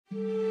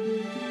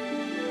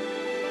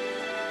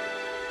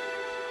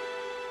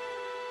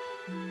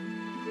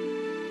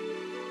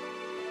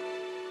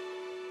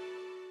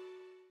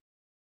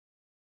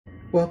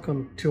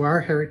Welcome to our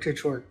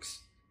Heritage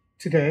Works.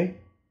 Today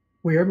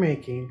we are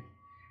making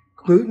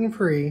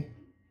gluten-free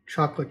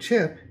chocolate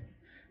chip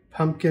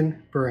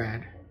pumpkin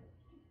bread.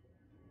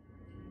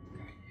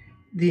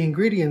 The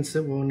ingredients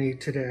that we'll need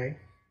today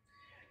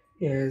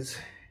is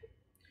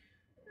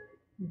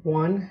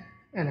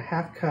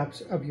 1.5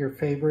 cups of your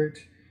favorite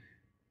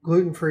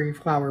gluten-free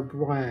flour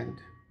blend.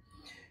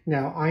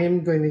 Now I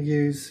am going to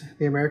use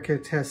the America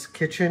Test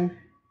Kitchen,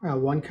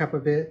 1 cup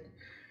of it,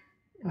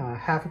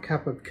 half a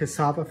cup of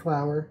cassava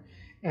flour,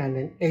 and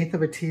 1/8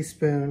 of a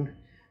teaspoon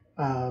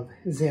of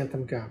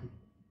xanthan gum.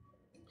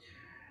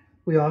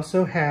 We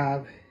also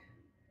have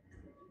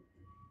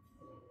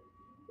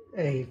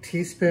a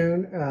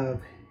teaspoon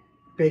of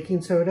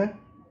baking soda.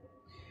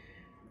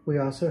 We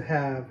also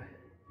have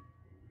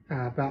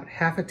about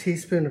half a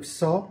teaspoon of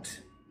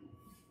salt,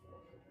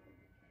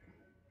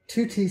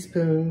 2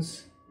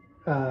 teaspoons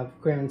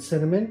of ground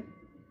cinnamon,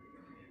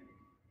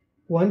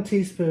 1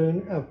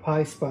 teaspoon of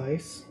pie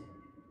spice,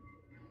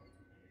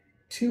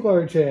 2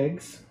 large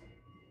eggs.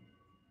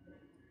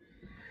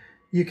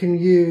 You can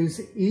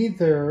use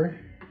either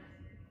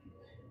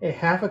a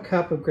half a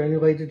cup of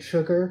granulated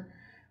sugar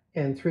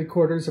and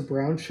 3/4 of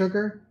brown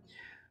sugar.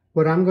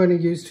 What I'm going to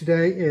use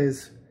today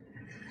is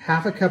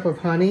half a cup of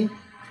honey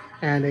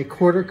and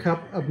 1/4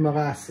 cup of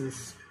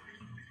molasses.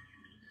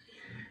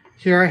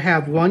 Here I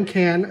have 1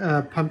 can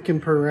of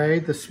pumpkin puree,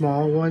 the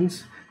small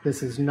ones.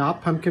 This is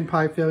not pumpkin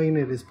pie filling,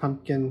 it is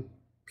pumpkin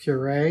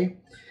puree.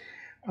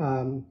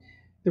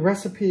 The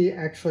recipe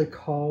actually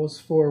calls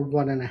for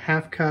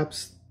 1.5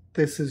 cups.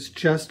 This is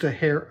just a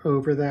hair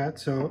over that,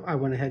 so I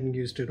went ahead and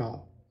used it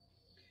all.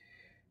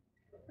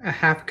 A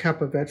half cup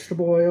of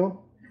vegetable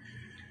oil.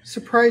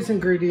 Surprise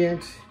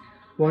ingredient,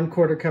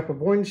 1/4 cup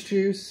of orange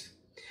juice.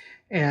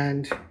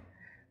 And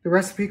the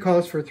recipe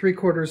calls for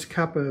 3/4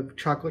 cup of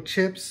chocolate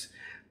chips.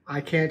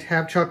 I can't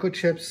have chocolate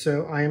chips,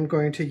 so I am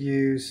going to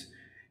use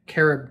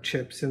Carob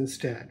chips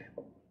instead.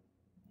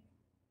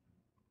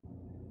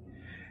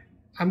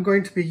 I'm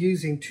going to be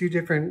using 2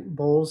 different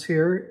bowls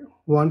here,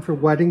 one for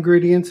wet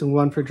ingredients and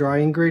one for dry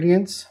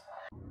ingredients.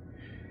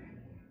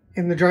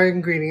 In the dry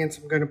ingredients,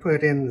 I'm going to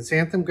put in the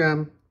xanthan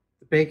gum,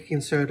 the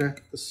baking soda,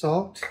 the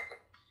salt,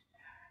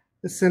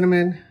 the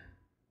cinnamon,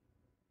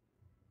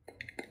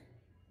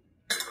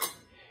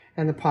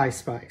 and the pie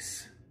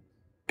spice.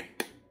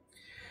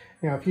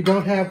 Now, if you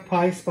don't have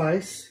pie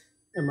spice,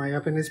 and my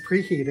oven is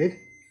preheated,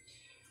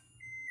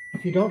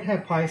 if you don't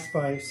have pie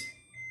spice,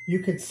 you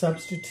could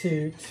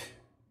substitute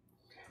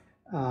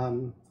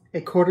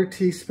 1/4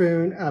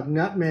 teaspoon of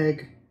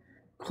nutmeg,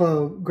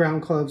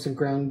 ground cloves, and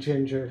ground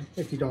ginger.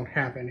 If you don't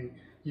have any,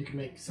 you can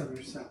make some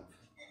yourself.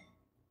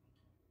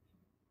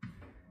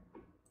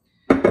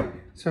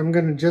 So I'm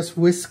going to just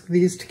whisk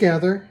these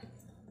together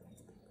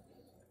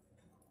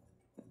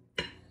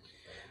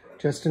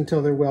just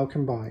until they're well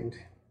combined.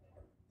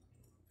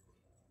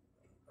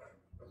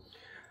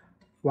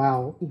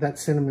 Wow, that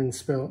cinnamon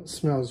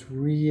smells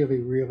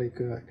really, really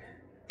good.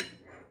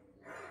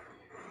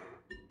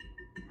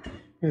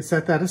 I'm going to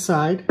set that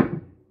aside.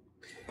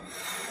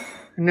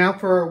 And now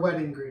for our wet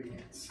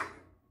ingredients.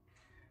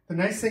 The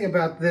nice thing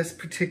about this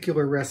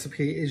particular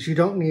recipe is you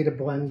don't need a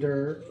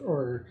blender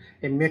or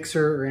a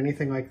mixer or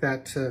anything like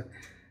that to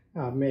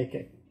make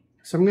it.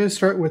 So I'm going to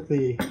start with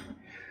the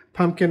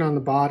pumpkin on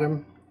the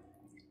bottom.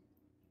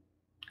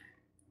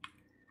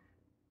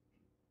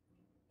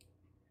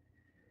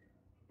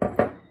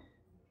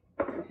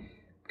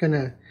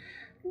 Gonna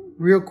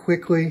real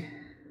quickly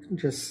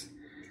just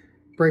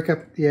break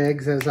up the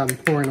eggs as I'm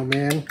pouring them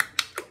in.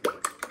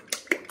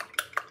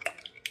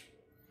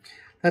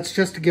 That's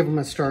just to give them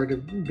a start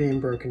of being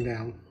broken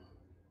down.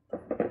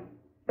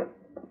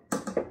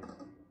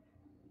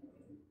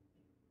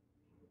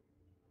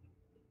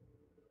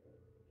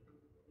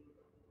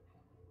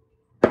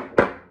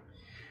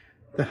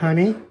 The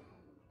honey.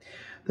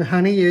 The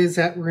honey is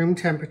at room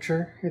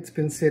temperature. It's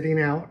been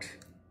sitting out.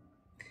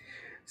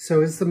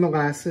 So is the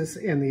molasses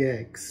and the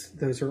eggs.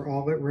 Those are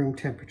all at room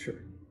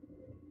temperature.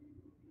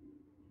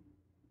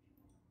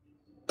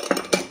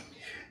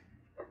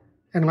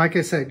 And like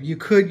I said, you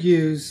could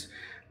use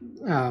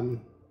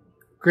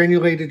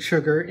granulated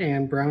sugar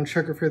and brown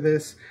sugar for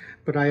this,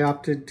 but I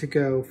opted to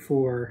go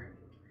for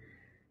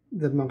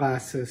the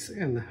molasses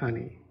and the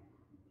honey.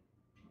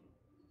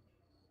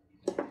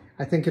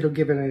 I think it'll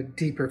give it a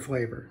deeper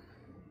flavor.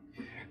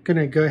 I'm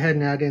gonna go ahead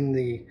and add in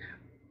the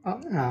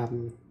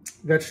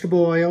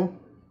vegetable oil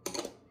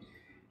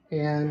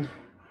and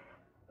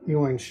the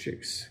orange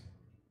juice.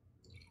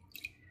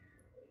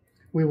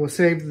 We will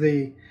save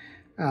the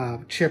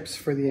chips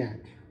for the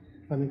end.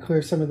 Let me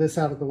clear some of this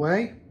out of the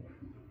way.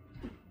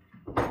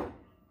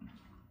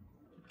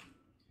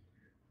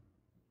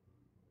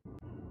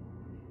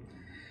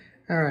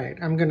 All right,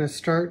 I'm going to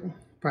start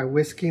by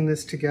whisking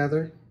this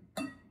together.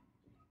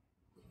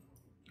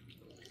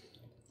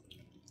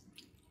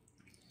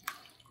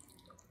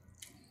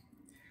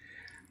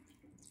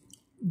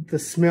 The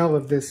smell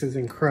of this is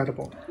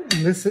incredible.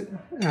 And this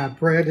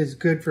bread is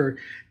good for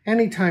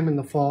any time in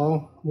the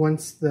fall.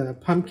 Once the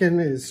pumpkin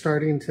is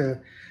starting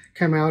to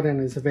come out and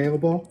is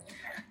available.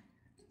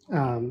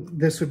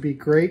 This would be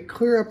great.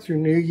 Clear up through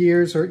New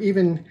Year's or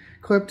even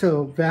clear up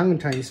till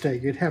Valentine's Day.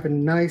 You'd have a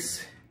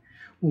nice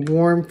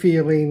warm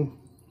feeling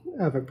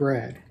of a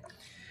bread.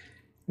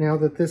 Now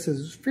that this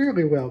is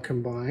fairly well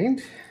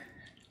combined,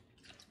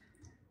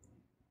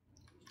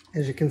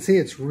 as you can see,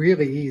 it's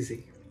really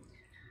easy.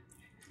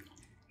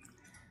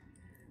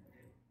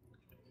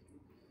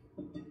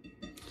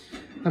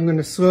 I'm going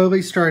to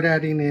slowly start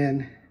adding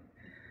in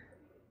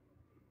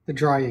the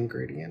dry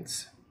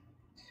ingredients.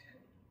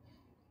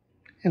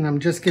 And I'm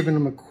just giving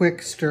them a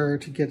quick stir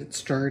to get it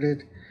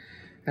started,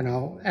 and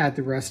I'll add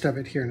the rest of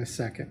it here in a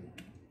second.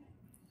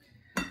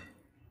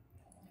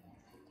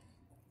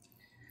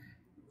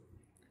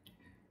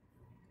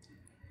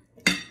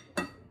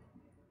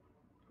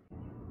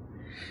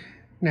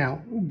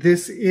 Now,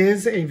 this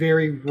is a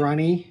very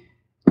runny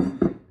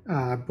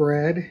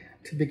bread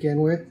to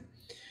begin with.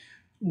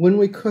 When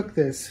we cook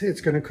this,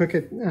 it's going to cook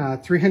at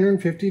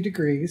 350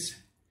 degrees.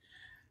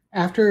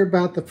 After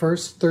about the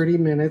first 30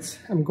 minutes,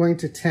 I'm going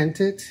to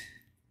tent it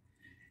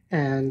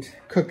and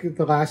cook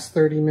the last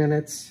 30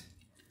 minutes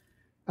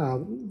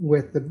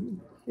with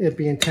it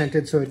being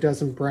tented so it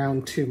doesn't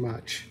brown too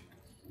much.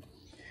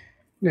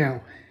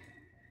 Now,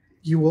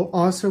 you will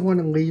also want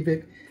to leave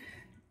it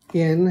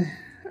in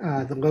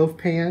the loaf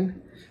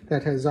pan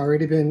that has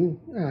already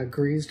been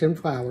greased and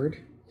floured.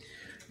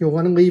 You'll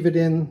want to leave it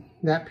in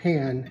that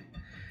pan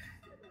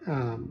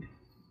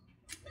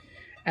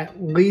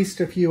at least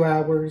a few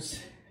hours,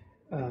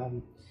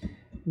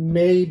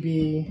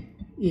 maybe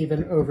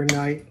even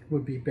overnight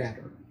would be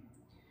better.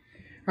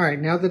 All right,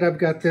 now that I've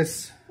got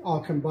this all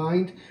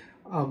combined,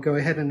 I'll go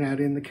ahead and add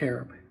in the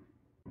carob.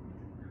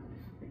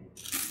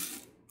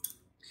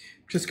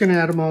 Just going to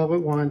add them all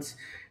at once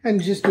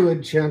and just do a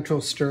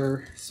gentle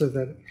stir so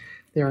that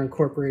they're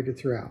incorporated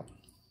throughout.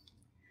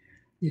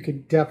 You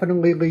could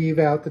definitely leave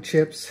out the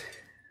chips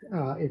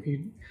if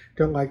you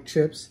don't like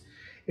chips.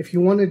 If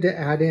you wanted to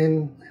add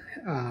in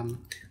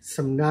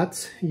some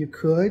nuts, you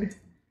could.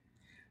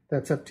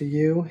 That's up to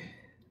you.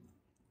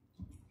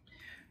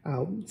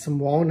 Some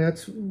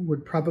walnuts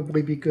would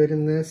probably be good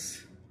in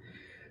this.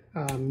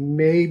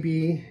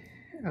 Maybe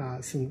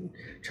some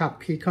chopped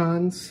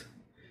pecans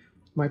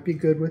might be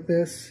good with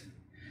this.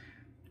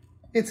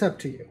 It's up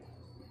to you.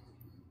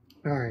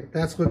 All right,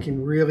 that's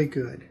looking really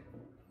good.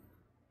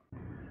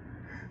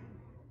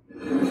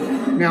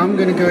 Now I'm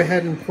going to go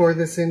ahead and pour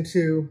this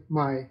into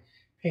my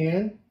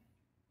pan.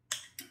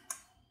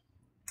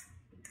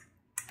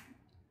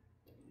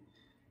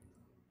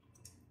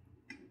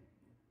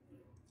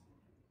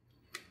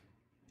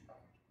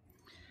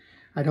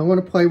 I don't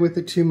want to play with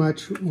it too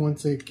much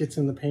once it gets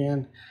in the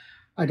pan.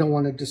 I don't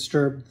want to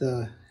disturb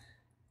the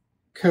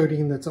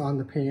coating that's on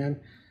the pan.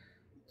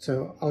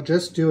 So I'll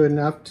just do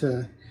enough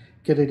to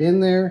get it in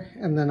there,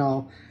 and then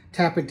I'll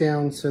tap it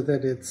down so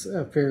that it's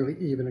fairly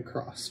even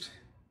across.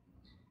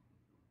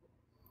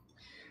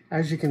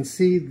 As you can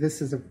see,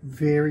 this is a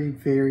very,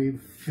 very,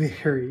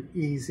 very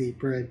easy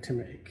bread to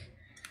make.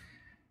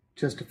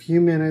 Just a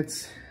few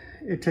minutes.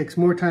 It takes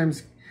more time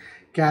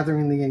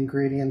gathering the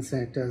ingredients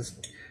than it does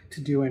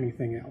to do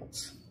anything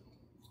else.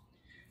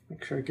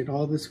 Make sure I get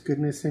all this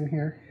goodness in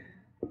here.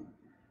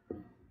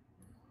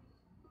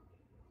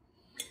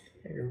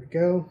 There we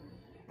go.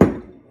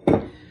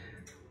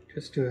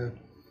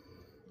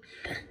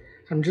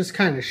 I'm just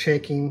kind of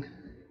shaking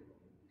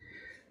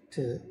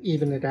to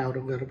even it out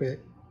a little bit.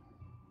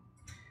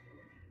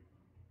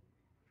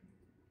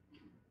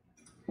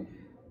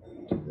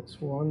 Do this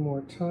one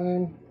more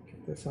time.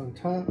 Get this on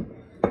top.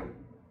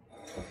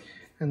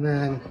 And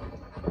then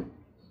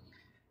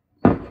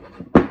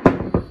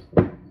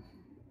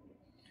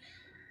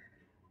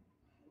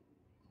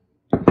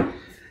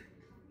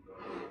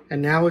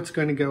now it's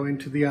going to go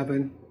into the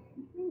oven.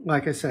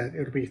 Like I said,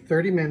 it'll be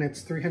 30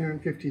 minutes,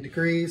 350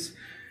 degrees.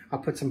 I'll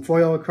put some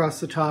foil across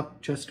the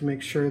top just to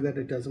make sure that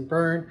it doesn't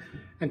burn,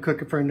 and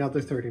cook it for another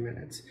 30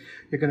 minutes.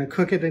 You're going to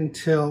cook it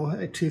until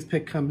a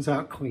toothpick comes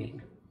out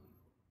clean.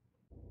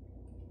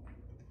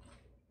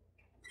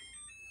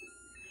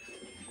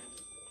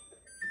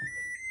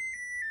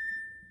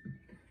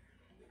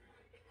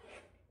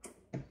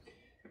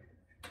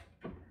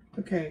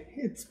 Okay,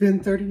 it's been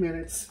 30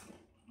 minutes.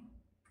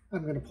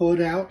 I'm going to pull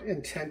it out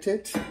and tent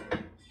it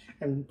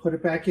and put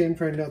it back in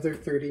for another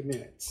 30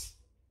 minutes.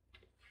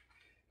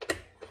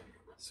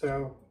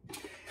 So,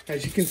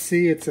 as you can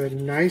see, it's a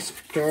nice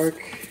dark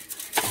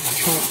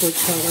chocolate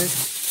color.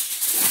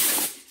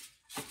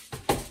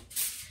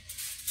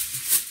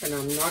 And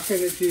I'm not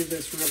going to do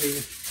this really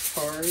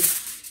hard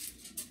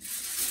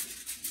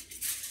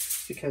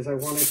because I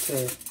want it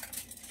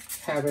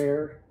to have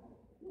air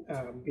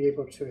be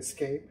able to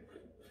escape.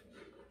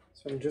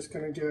 So I'm just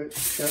going to do it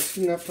just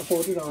enough to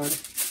hold it on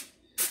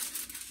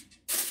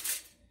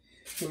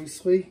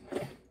loosely,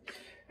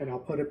 and I'll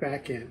put it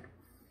back in.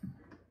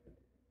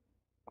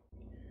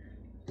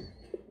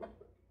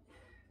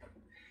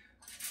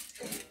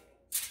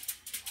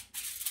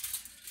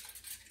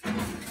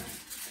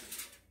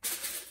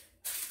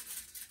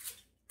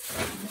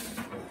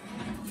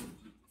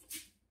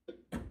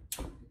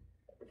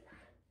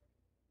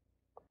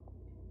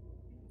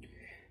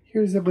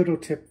 here's a little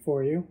tip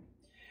for you.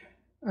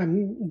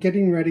 I'm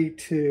getting ready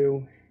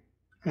to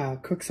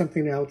cook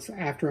something else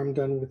after I'm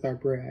done with our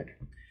bread.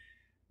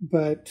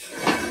 But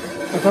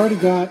I've already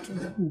got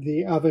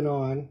the oven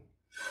on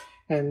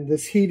and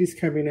this heat is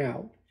coming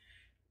out.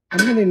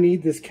 I'm going to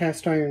need this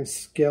cast iron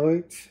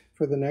skillet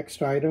for the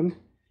next item.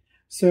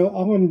 So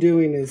all I'm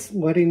doing is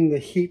letting the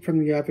heat from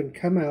the oven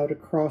come out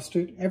across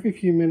it. Every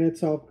few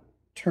minutes I'll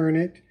turn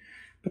it,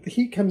 but the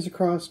heat comes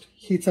across,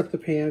 heats up the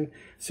pan,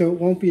 so it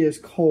won't be as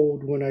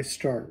cold when I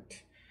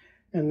start.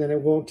 And then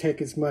it won't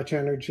take as much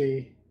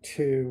energy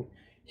to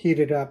heat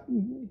it up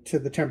to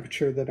the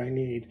temperature that I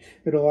need.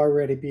 It'll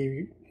already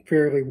be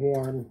fairly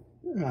warm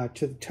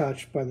to the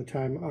touch by the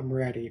time I'm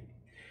ready.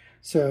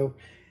 So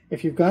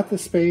if you've got the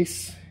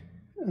space,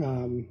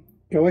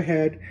 go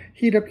ahead,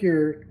 heat up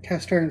your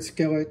cast iron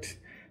skillet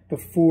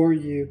before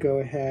you go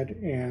ahead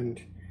and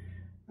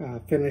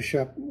finish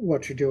up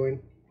what you're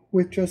doing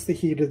with just the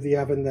heat of the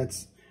oven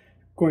that's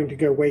going to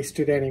go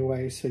wasted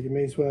anyway, so you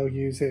may as well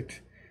use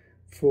it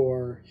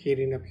for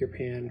heating up your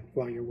pan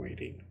while you're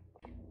waiting.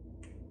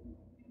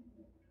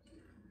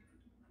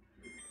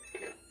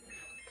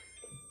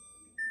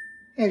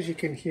 As you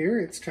can hear,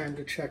 it's time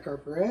to check our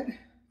bread.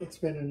 It's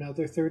been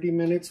another 30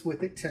 minutes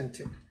with it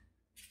tinted.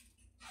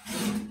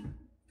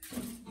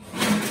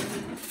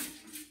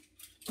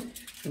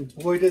 And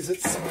boy, does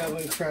it smell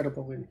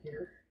incredible in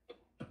here.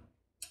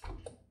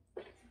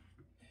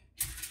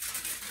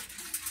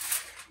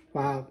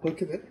 Wow,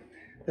 look at it,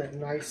 that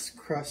nice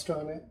crust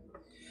on it.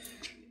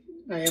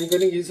 I am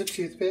going to use a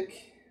toothpick.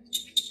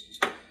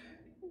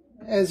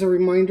 As a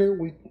reminder,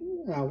 we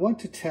want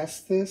to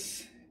test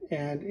this,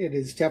 and it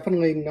is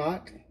definitely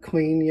not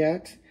clean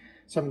yet,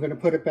 so I'm going to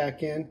put it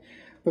back in.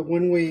 But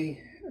when we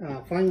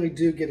finally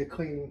do get a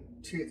clean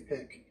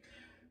toothpick,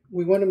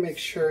 we want to make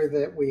sure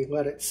that we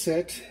let it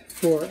sit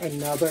for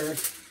another,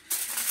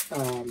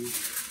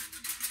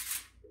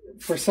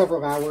 for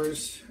several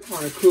hours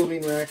on a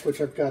cooling rack, which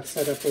I've got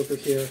set up over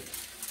here.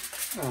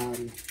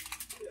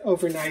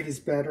 Overnight is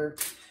better.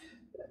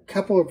 A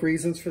couple of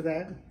reasons for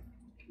that.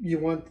 You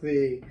want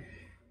the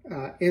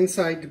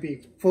inside to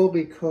be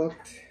fully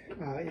cooked.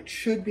 It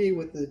should be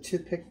with the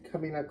toothpick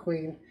coming out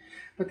clean.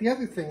 But the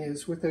other thing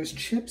is, with those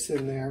chips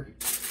in there,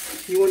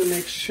 you want to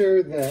make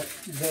sure that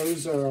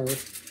those are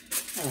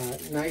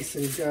nice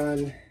and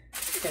done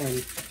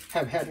and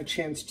have had a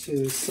chance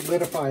to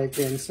solidify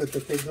again so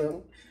that they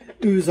don't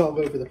ooze all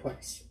over the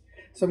place.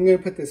 So I'm going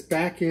to put this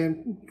back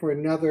in for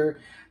another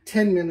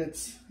 10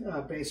 minutes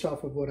based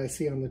off of what I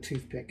see on the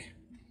toothpick.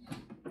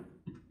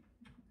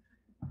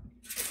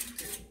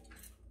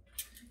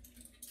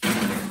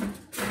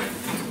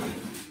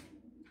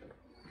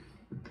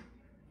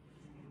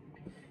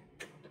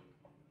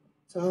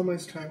 It's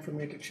almost time for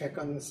me to check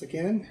on this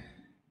again.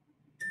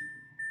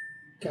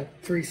 Got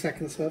 3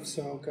 seconds left,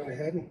 so I'll go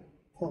ahead and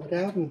pull it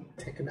out and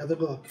take another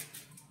look.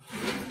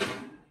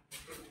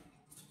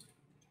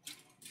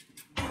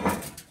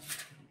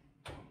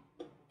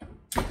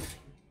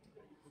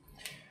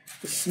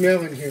 The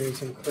smell in here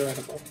is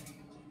incredible,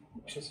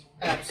 just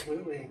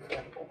absolutely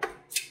incredible.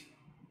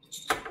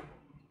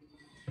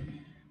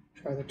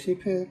 Try the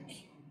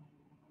toothpick.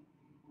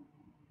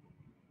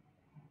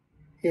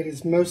 It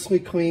is mostly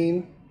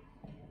clean.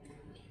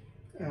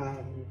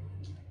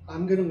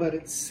 I'm going to let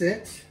it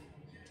sit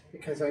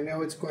because I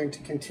know it's going to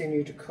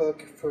continue to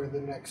cook for the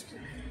next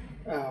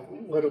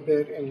little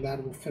bit, and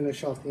that will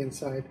finish off the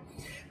inside.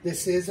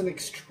 This is an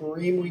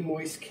extremely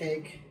moist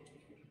cake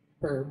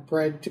or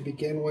bread to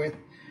begin with,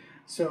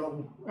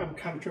 so I'm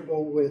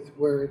comfortable with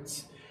where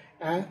it's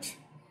at,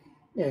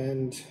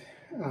 and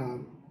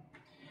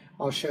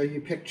I'll show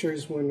you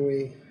pictures when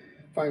we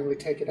finally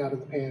take it out of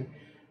the pan.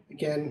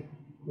 Again,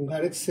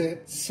 let it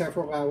sit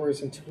several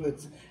hours until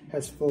it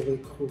has fully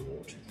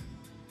cooled.